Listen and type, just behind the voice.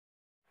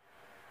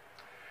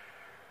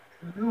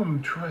You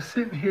know,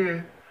 sitting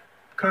here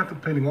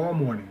contemplating all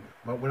morning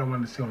about what I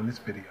wanted to say on this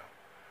video.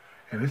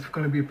 And this is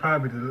going to be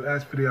probably the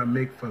last video I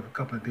make for a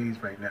couple of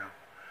days right now.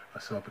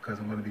 So because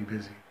I'm going to be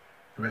busy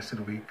the rest of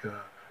the week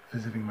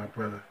visiting my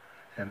brother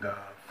and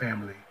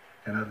family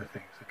and other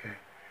things, okay?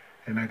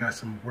 And I got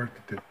some work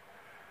to do.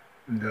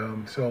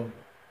 And so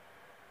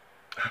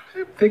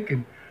I'm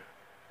thinking,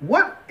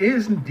 what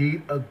is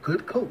indeed a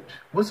good coach?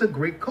 What's a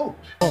great coach?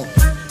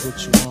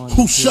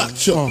 Who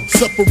shot ya?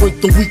 Separate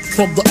the weak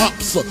from the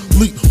opsa.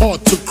 Leap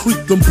hard to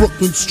creep them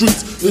Brooklyn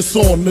streets. It's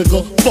on,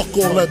 nigga.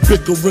 Fuck all that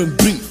bickering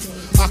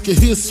beef. I can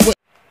hear sweat.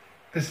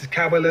 This is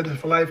Cowboy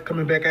Legends for Life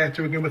coming back at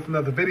you again with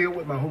another video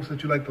with my hopes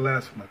that you like the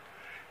last one.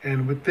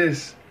 And with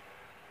this,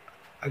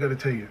 I got to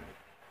tell you,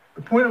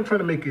 the point I'm trying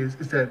to make is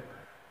that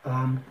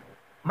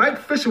Mike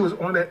Fisher was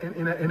on that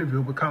in that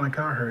interview with Colin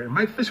Cowherd, and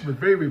Mike Fisher was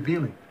very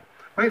revealing.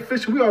 Mike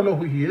Fisher, we all know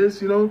who he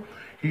is, you know.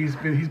 He's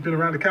been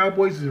around the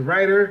Cowboys. He's a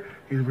writer.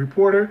 He's a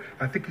reporter.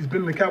 I think he's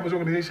been in the Cowboys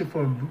organization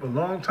for a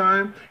long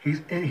time.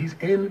 He's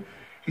in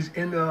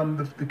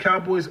the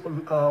Cowboys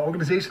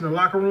organization, the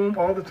locker room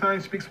all the time.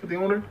 He speaks with the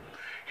owner.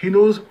 He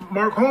knows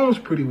Mark Holmes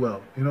pretty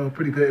well, you know,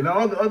 pretty good, and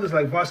all the others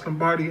like Voss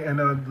Lombardi and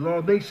Law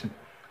Nation.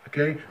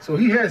 Okay, so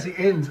he has the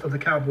ends of the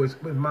Cowboys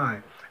in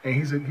mind, and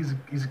he's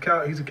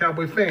a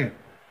Cowboy fan,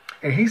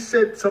 and he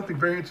said something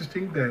very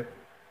interesting, that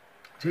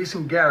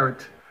Jason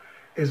Garrett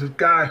is a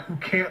guy who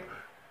can't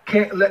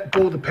let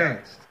go of the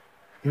past.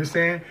 You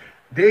understand?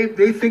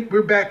 They think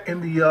we're back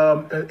in the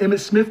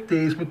Emmitt Smith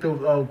days with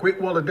the Great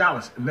Wall of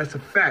Dallas, and that's a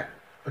fact.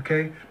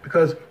 Okay,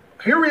 because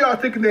here we are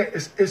thinking that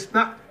it's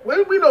not.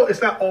 Well, we know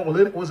it's not all.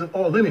 It wasn't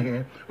all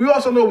Linehan. We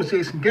also know it was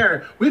Jason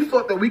Garrett. We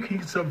thought that we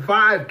could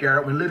survive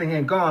Garrett when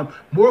Linehan gone.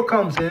 Moore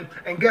comes in,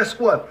 and guess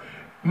what?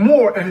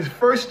 Moore in his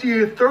first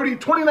year,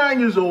 29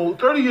 years old,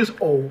 30 years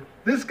old.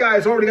 This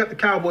guy's already got the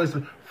Cowboys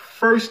the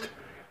first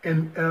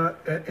in the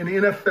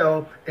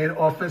NFL in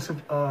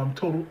offensive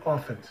total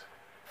offense.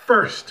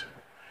 First,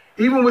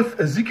 even with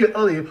Ezekiel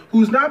Elliott,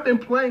 who's not been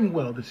playing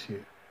well this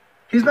year.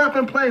 He's not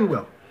been playing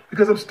well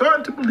because I'm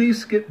starting to believe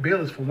Skip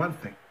Bayless for one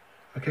thing,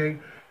 okay?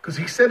 Because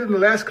he said in the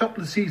last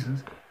couple of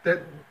seasons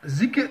that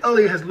Ezekiel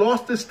Elliott has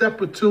lost a step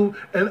or two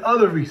and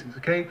other reasons,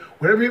 okay?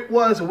 Whatever it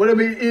was or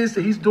whatever it is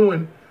that he's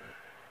doing,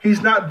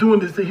 he's not doing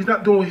this. He's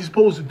not doing what he's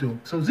supposed to do.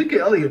 So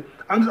Ezekiel Elliott,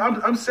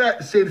 I'm sad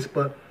to say this,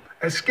 but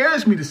it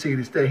scares me to say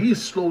this, that he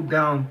has slowed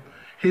down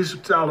his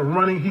style of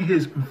running. He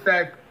has, in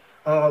fact,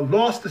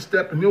 lost a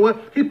step. And you know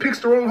what? He picks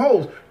the wrong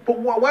holes. But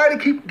why do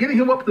they keep getting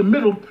him up the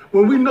middle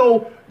when we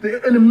know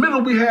that in the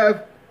middle we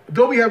have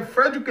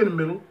Frederick in the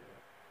middle.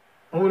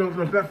 Oh, no,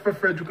 not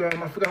Frederick.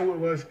 I forgot who it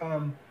was.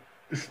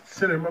 The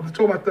center. I'm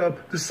talking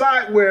about the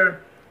side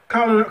where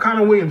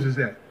Connor Williams is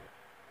at.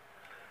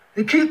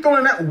 They keep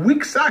throwing that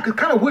weak side because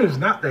Connor Williams is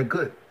not that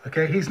good.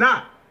 Okay? He's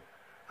not.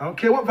 I don't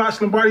care what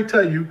Voss Lombardi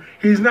tell you.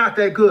 He's not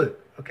that good.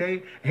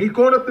 Okay? And he's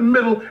going up the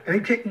middle,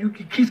 and he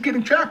keeps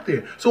getting trapped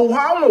there. So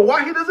I don't know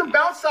why he doesn't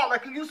bounce out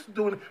like he used to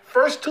do in the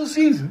first 2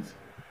 seasons.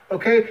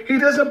 Okay? He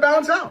doesn't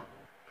bounce out.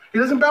 He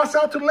doesn't bounce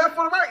out to the left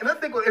or the right. And I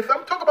think if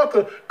I'm talking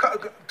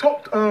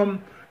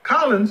about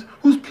Collins,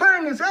 who's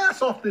playing his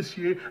ass off this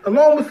year,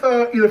 along with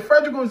either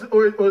Frederick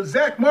or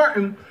Zach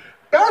Martin,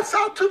 bounce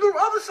out to the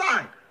other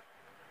side.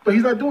 But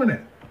he's not doing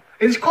that.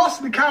 And he's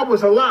costing the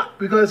Cowboys a lot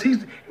because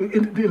he's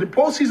in the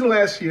postseason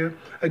last year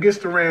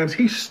against the Rams,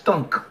 he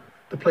stunk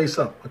the place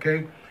up,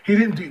 okay? He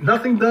didn't do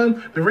nothing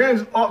done. The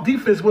Rams'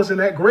 defense wasn't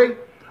that great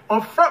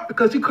up front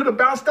because he could have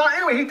bounced out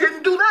anyway. He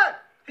didn't do that.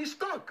 He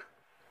stunk.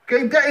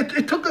 Okay,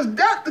 it took us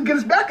Dak to get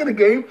us back in the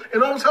game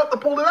and almost helped to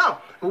pull it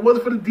out. If it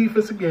wasn't for the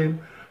defense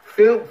again,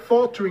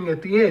 faltering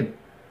at the end,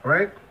 all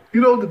right?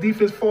 You know the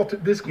defense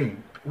faltered this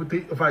game with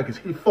the Vikings.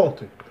 He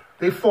faltered.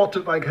 They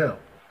faltered like hell,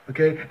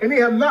 okay? And they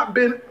have not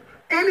been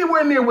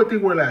anywhere near what they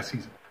were last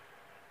season.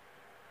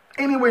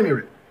 Anywhere near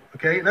it,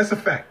 okay? That's a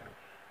fact,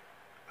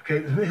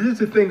 okay? Here's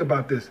the thing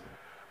about this.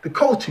 The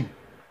coaching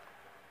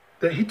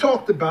that he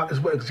talked about is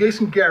what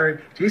Jason Garrett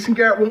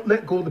won't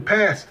let go of the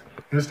past,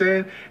 you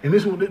understand? And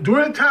this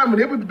during the time when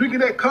they were bringing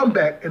that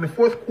comeback in the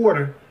fourth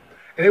quarter,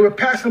 and they were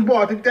passing the ball.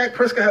 I think Dak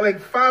Prescott had like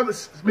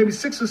 5, maybe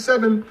 6 or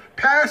 7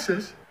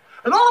 passes.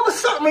 And all of a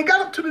sudden, when he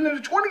got up to the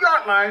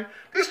 20-yard line,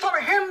 they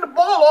started handing the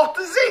ball off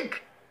to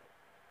Zeke.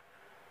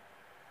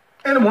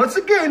 And once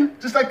again,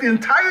 just like the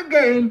entire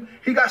game,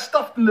 he got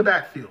stuffed in the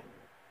backfield.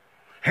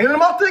 Handed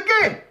him off to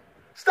again,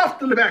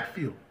 stuffed in the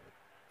backfield.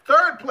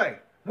 Third play,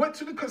 went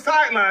to the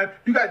sideline.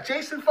 You got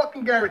Jason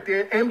fucking Garrett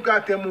there and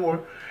got them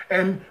more.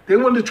 And they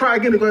wanted to try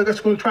again. They're going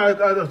to try a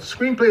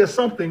screenplay or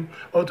something,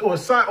 or to a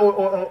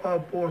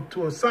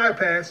side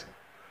pass,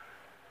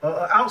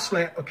 out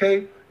slant.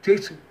 Okay,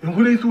 Jason. And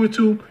who they threw it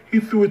to? He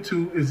threw it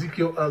to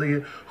Ezekiel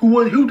Elliott,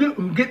 who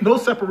didn't get no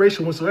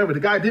separation whatsoever. The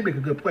guy did make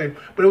a good play,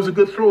 but it was a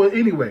good throw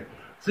anyway.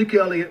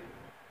 Ezekiel Elliott,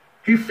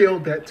 he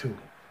failed that too.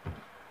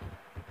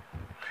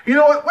 You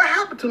know what? What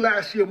happened to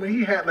last year when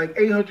he had like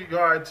 800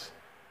 yards?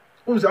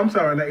 I'm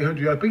sorry, not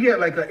 800 yards, but he had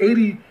like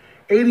 80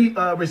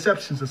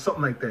 receptions or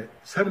something like that,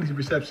 70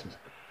 receptions.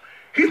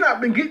 He's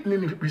not been getting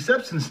any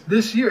receptions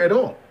this year at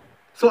all.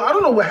 So I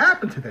don't know what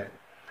happened to that.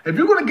 If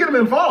you're going to get him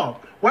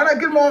involved, why not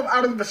get him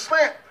out of the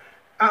slant,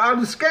 out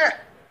of the scat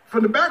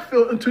from the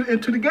backfield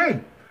into the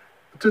game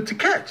to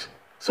catch?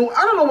 So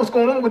I don't know what's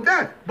going on with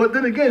that. But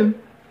then again,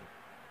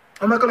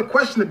 I'm not going to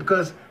question it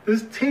because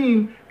this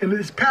team and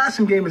this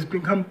passing game has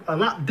become a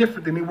lot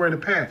different than they were in the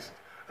past.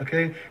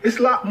 Okay? It's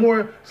a lot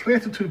more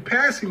slanted to the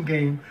passing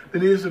game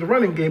than it is to the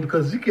running game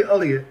because Ezekiel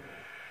Elliott,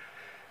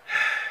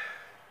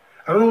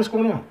 I don't know what's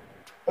going on.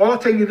 All I'll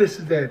tell you this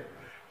is that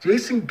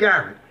Jason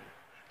Garrett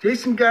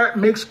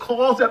makes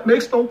calls that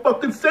makes no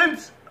fucking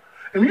sense.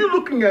 And you're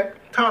looking at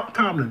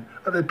Tomlin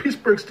of the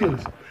Pittsburgh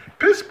Steelers.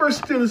 Pittsburgh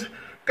Steelers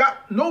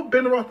got no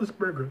Ben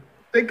Roethlisberger.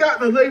 They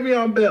got no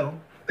Le'Veon Bell.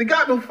 They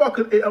got no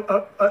fucking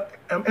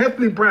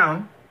Anthony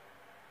Brown.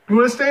 You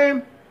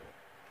understand?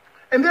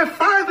 And they're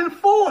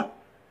 5-4.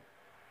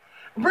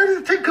 Ready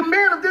to take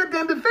command of their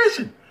damn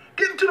division.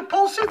 Getting to the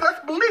postseason,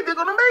 I believe they're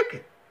going to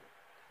make it.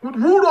 With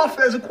Rudolph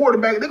as a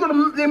quarterback,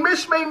 they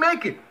may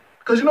make it.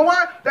 Because you know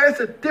what? That is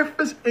a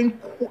difference in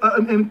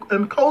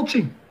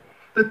coaching.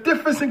 The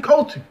difference in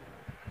coaching.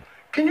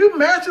 Can you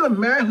imagine a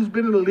man who's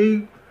been in the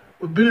league,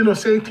 who's been in the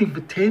same team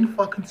for 10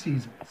 fucking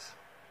seasons,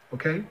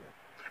 okay?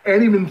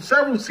 And even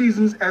several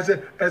seasons as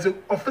an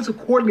offensive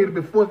coordinator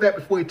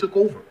before he took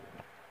over,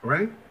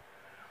 right?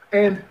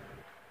 And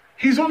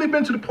he's only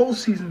been to the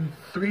postseason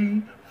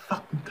 3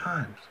 fucking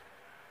times.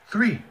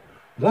 3.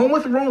 1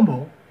 with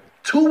Romo,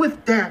 2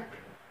 with Dak,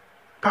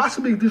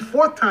 possibly the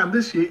 4th time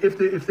this year if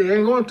they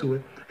hang on to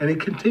it and they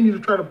continue to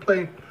try to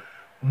play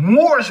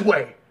Moore's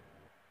way,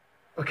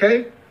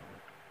 okay?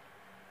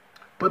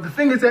 But the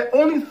thing is that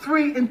only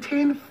 3 in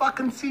 10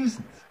 fucking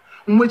seasons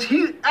in which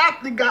he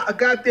actually got a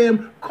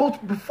goddamn coach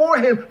before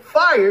him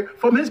fired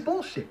from his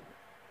bullshit.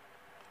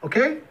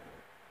 Okay?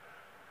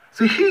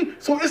 So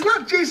it's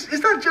not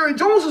Jerry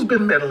Jones who's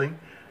been meddling.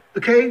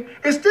 Okay?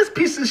 It's this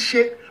piece of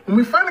shit. When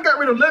we finally got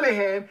rid of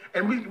Linehan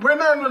and we're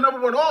now in the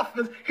 #1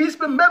 offense, he's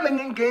been meddling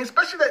in games,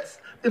 especially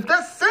if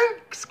that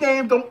Saints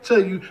game don't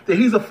tell you that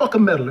he's a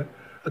fucking meddler.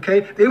 Okay?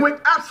 They went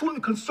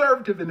absolutely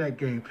conservative in that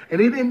game, and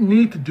they didn't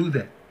need to do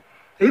that.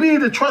 They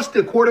needed to trust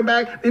their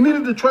quarterback. They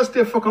needed to trust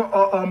their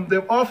fucking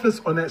their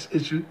offense on that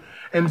issue.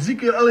 And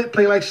Ezekiel Elliott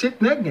played like shit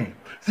in that game.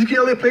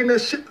 Ezekiel Elliott played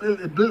that shit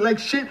like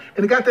shit,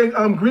 and they got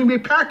that Green Bay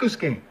Packers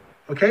game.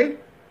 Okay,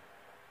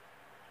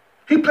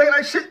 he played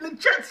like shit in the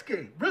Jets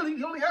game. Really,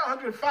 he only had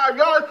 105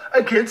 yards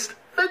against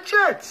the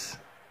Jets.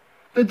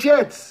 The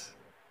Jets.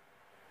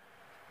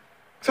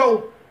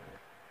 So,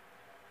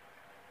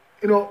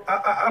 you know,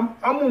 I'm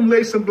gonna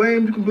lay some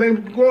blame. You can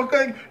blame.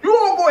 Okay, you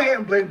all go ahead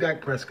and blame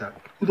Dak Prescott.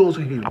 Those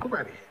who hear it, go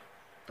right ahead.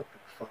 Don't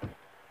give a fuck.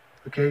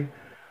 Okay?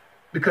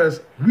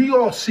 Because we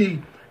all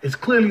see as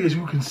clearly as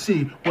you can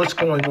see what's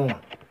going on.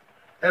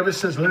 Ever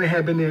since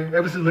Linehan been there,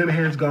 ever since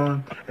Linehan's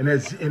gone, and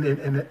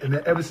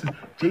ever since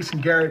Jason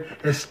Garrett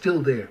is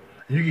still there.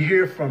 And you can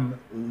hear from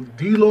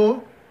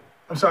D-Law,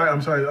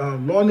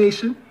 Law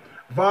Nation,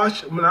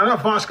 Vosh,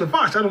 not Vosh, because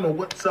Vosh, I don't know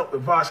what's up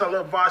with Vosh. I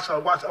love Vosh. I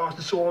watch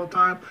the show all the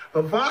time.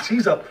 But Vosh,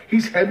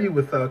 he's heavy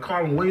with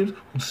Carlin Williams,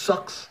 who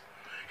sucks.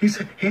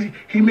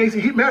 He makes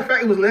it. Matter of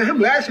fact, it was him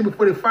last year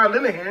before they fired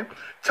Linehan,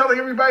 telling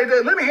everybody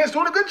that Linehan's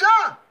doing a good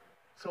job.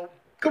 So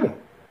come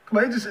on.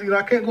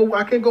 I can't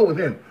go with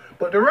him.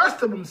 But the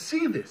rest of them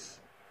see this,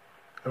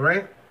 all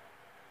right.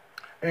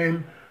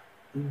 And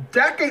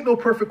Dak ain't no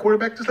perfect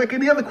quarterback, just like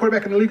any other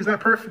quarterback in the league is not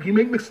perfect. He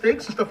make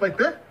mistakes and stuff like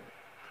that.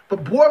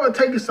 But boy, I'm gonna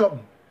tell you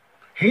something.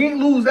 He ain't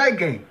lose that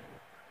game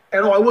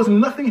at all. It wasn't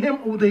nothing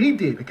that he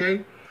did.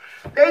 Okay.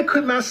 They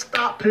could not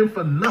stop him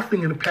for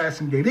nothing in the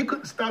passing game. They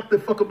couldn't stop the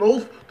fucking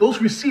those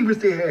receivers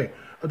they had,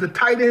 or the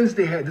tight ends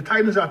they had, the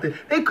tight ends out there.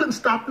 They couldn't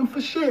stop them for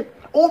shit.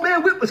 Old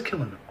man Whit was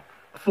killing them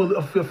for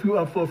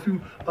a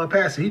few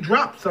passes. He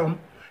dropped some.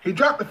 He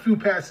dropped a few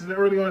passes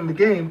early on in the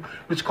game,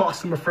 which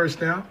cost him a first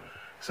down.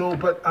 So,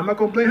 but I'm not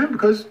gonna blame him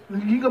because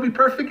he ain't gonna be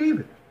perfect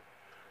either.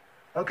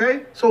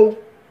 Okay, so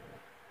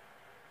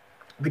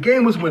the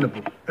game was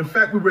winnable. In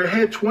fact, we were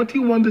ahead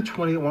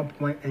 21-20 at one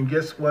point, and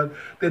guess what?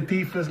 The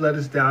defense let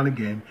us down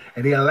again,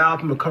 and they allowed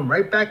them to come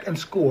right back and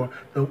score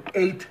the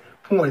 8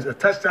 points, a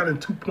touchdown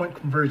and 2-point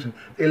conversion.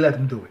 They let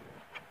them do it.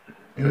 You know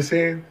what I'm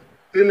saying?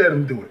 They let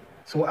them do it.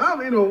 So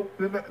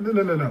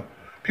no.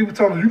 People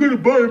tell me, you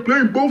gotta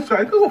blame both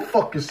sides. Go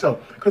fuck yourself.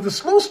 Because a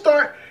slow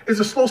start is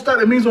a slow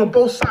start. It means on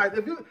both sides.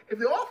 If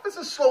the offense is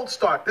a slow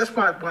start, that's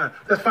fine.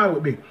 That's fine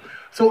with me.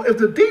 So if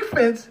the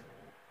defense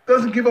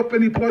doesn't give up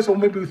any points, or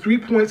maybe 3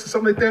 points or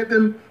something like that,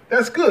 then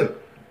that's good.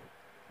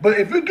 But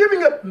if you're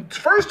giving up the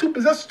first 2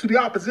 possessions to the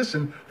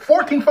opposition,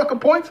 14 fucking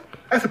points,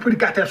 that's a pretty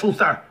goddamn slow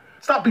start.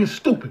 Stop being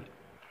stupid.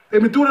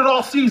 They've been doing it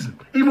all season,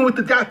 even with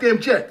the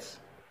goddamn Jets.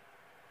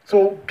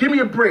 So give me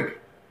a break,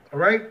 all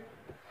right?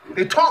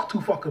 They talk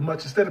too fucking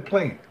much instead of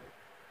playing,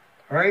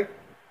 all right?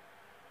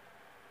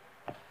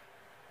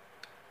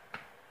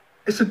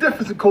 It's a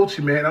difference in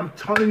coaching, man. I'm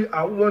telling you,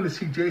 I want to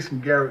see Jason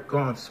Garrett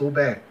gone so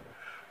bad.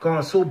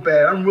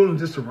 I'm willing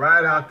just to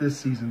ride out this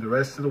season the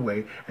rest of the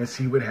way and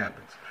see what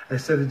happens,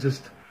 instead of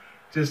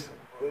just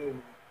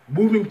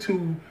moving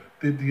to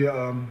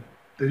the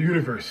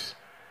universe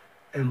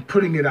and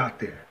putting it out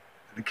there.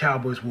 the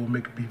Cowboys will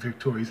be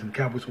victorious, and the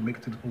Cowboys will make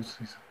it to the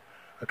postseason.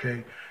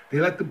 Okay? They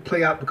let them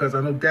play out because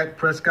I know Dak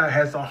Prescott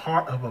has the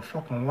heart of a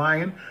fucking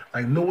lion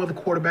like no other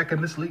quarterback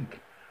in this league.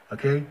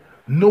 Okay?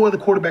 No other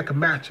quarterback can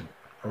match him.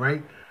 All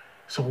right?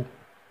 So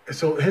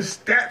his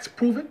stats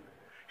prove it.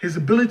 His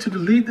ability to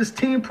lead this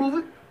team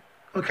prove it.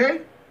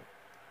 Okay?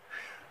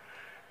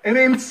 And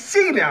then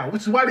C now,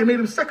 which is why they made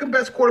him second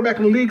best quarterback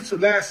in the league so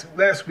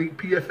last week,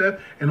 PFF,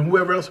 and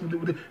whoever else would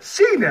do.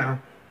 See now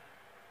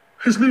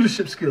his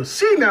leadership skills.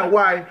 See now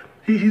why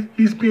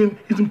he's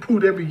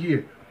improved every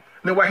year.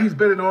 And why he's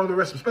better than all the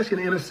rest,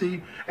 especially in the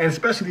NFC and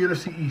especially the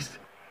NFC East.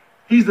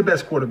 He's the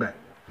best quarterback.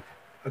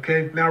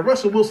 Okay? Now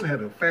Russell Wilson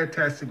had a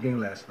fantastic game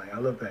last night. I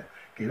love that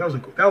game. That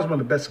was one of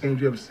the best games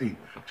you ever see.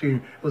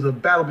 It was a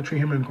battle between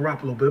him and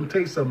Garoppolo. But let me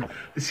tell you something.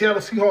 The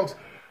Seattle Seahawks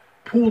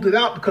pulled it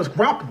out because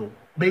Garoppolo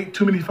made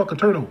too many fucking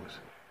turnovers.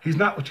 He's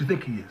not what you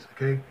think he is,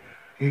 okay? And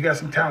he got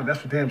some talent, that's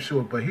for damn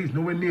sure, but he's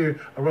nowhere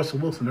near a Russell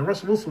Wilson. And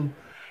Russell Wilson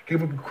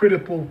gave up a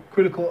critical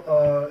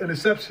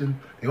interception.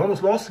 They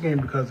almost lost the game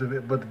because of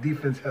it, but the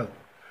defense held.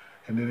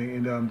 And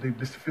then they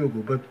missed the field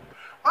goal. But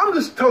I'm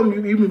just telling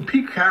you, even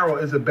Pete Carroll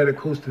is a better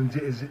coach than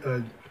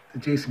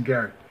Jason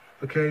Garrett,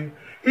 okay?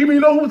 Even you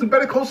know who was a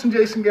better coach than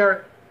Jason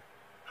Garrett?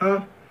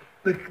 Huh?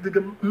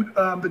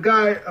 The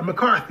guy,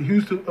 McCarthy, who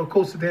used to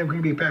coach the damn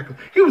Green Bay Packers.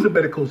 He was a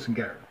better coach than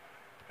Garrett.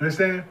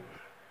 Understand?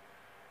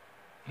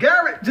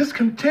 Garrett just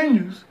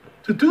continues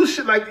to do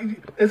shit like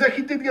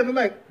he did the other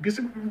night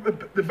against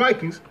the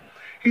Vikings.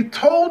 He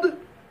told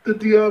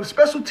the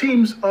special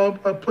teams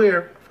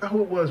player, I forgot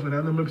who it was, man. I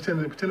don't remember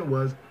pretend it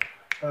was,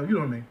 you know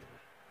what I mean,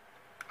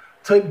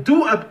 to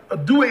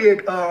do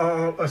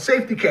a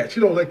safety catch,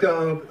 you know, like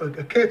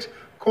a catch,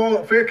 call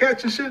a fair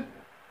catch and shit.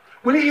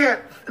 When he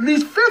had at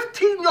least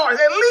 15 yards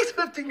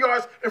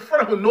in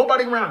front of him,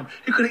 nobody around him,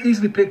 he could have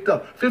easily picked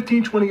up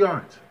 15, 20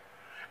 yards.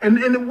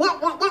 And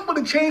what would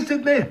have changed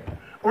it then?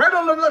 Right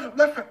on the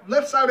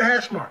left side of the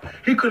hash mark.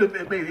 He could have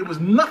made it. It was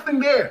nothing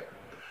there.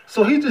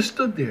 So he just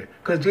stood there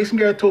because Jason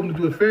Garrett told him to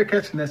do a fair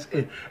catch, and that's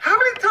it. How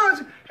many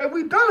times have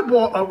we done a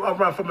ball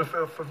around from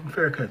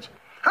fair catch?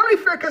 How many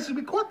fair catches have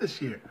we caught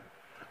this year?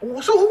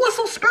 So what's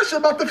so special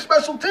about the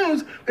special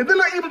teams that they're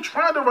not even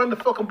trying to run the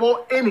fucking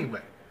ball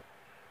anyway?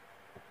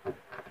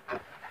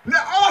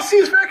 Now all I see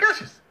is fair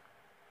catches.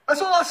 That's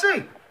all I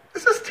see.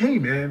 It's this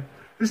team, man.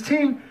 This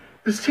team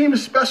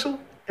is special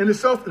in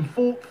itself in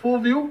full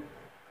view,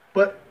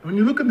 but when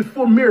you look in the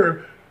full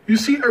mirror, you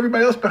see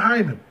everybody else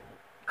behind them.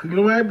 You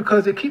know why?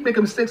 Because they keep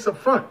making mistakes up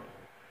front,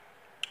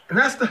 and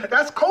that's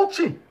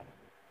coaching.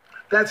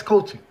 That's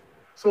coaching.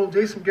 So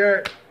Jason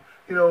Garrett,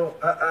 you know,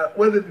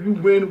 whether you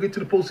win or get to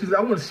the postseason,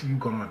 I want to see you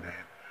gone, man.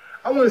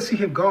 I want to see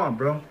him gone,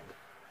 bro.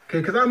 Okay,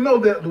 because I know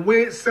that the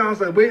way it sounds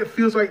like, the way it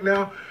feels right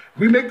now,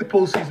 we make the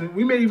postseason.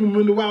 We may even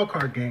win the wild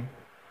card game,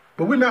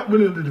 but we're not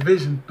winning the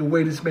division the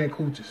way this man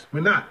coaches.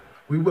 We're not.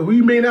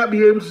 We may not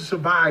be able to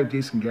survive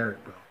Jason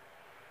Garrett, bro.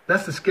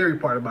 That's the scary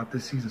part about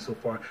this season so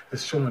far.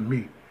 That's showing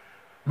me.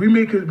 We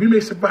may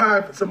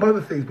survive some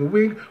other things, but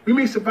we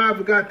may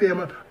survive a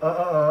goddamn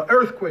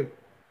earthquake,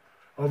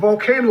 a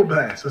volcano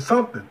blast, or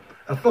something,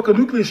 a fucking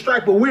nuclear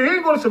strike. But we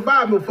ain't gonna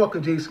survive no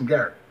fucking Jason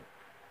Garrett.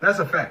 That's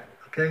a fact,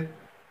 okay?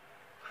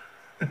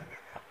 That's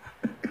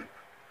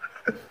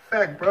a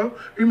fact, bro.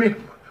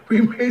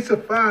 We may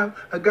survive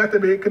a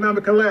goddamn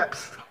economic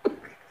collapse.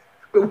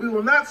 But we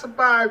will not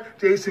survive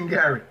Jason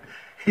Garrett.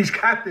 He's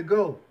got to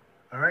go,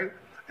 all right?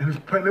 And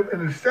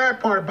the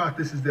sad part about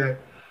this is that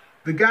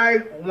the guy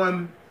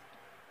won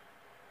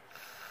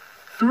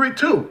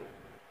two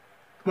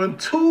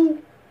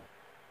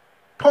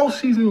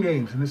postseason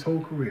games in his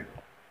whole career.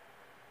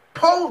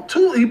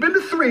 He's been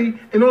to 3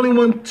 and only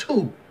won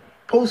 2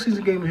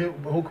 postseason games in his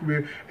whole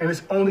career, and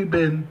it's only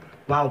been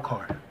wild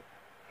card.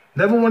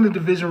 Never won the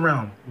division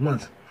round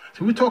once.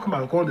 So we're talking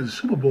about going to the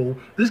Super Bowl.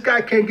 This guy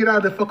can't get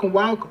out of the fucking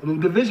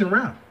division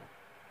round.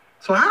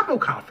 So I have no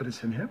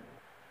confidence in him.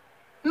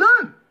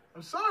 None.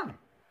 I'm sorry.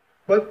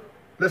 But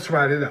let's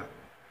ride it out.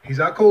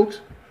 He's our coach,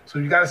 so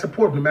you got to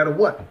support him no matter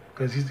what,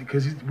 because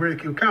we're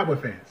Cowboy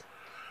fans.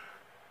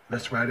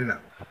 Let's ride it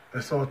out.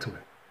 That's all to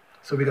it.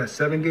 So we got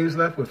 7 games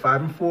left. We're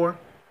 5-4.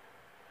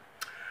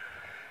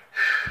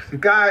 The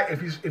guy,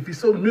 if he's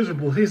so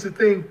miserable, here's the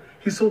thing.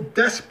 He's so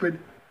desperate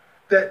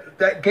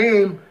that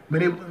game,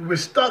 when they were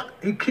stuck,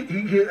 he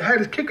had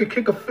his kicker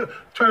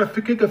trying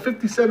to kick a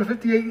 57,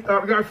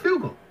 58-yard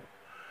field goal.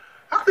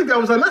 I think that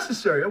was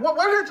unnecessary. Why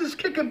not just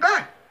kick it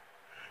back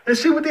and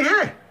see what they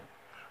had?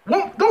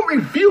 Don't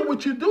reveal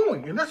what you're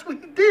doing, and that's what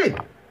he did.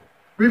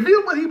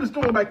 Reveal what he was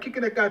doing by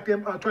kicking that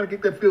goddamn, trying to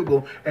get that field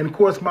goal, and of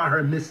course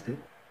Maher missed it,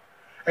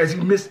 as he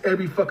missed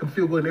every fucking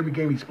field goal in every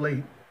game he's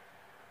played.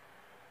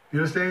 You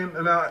understand?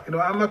 And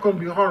I'm not going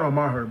to be hard on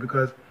Maher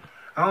because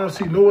I don't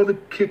see no other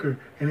kicker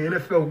in the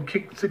NFL who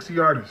kick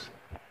 60-yarders.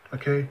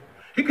 Okay,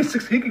 he can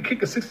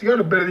kick a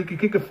 60-yarder better than he can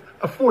kick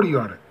a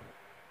 40-yarder,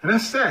 and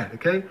that's sad.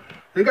 Okay,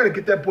 they got to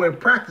get that boy in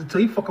practice until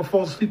he fucking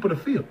falls asleep on the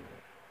field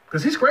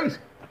because he's crazy.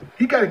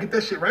 He got to get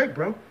that shit right,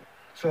 bro.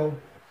 So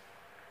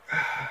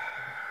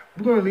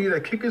we're gonna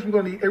need kickers. We're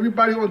gonna need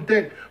everybody on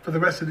deck for the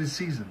rest of this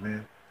season,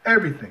 man.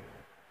 everything.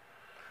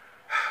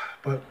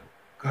 But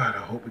God, I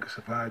hope we can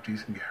survive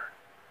Jason Garrett.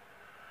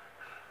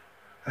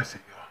 That's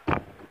it,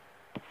 y'all.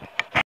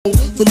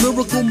 The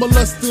lyrical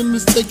molesting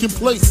is taking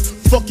place.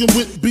 Fucking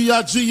with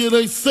B.I.G. it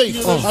ain't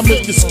safe. I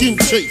make your skin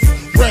chafe.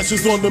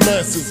 Rashes on the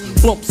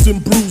masses, bumps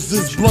and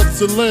bruises,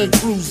 blunts and Land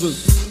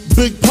Cruisers.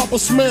 Big Papa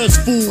smash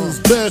fools,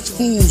 bash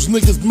fools.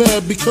 Niggas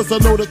mad because I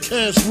know the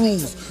cash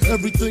rules.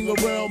 Everything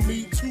around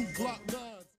me too.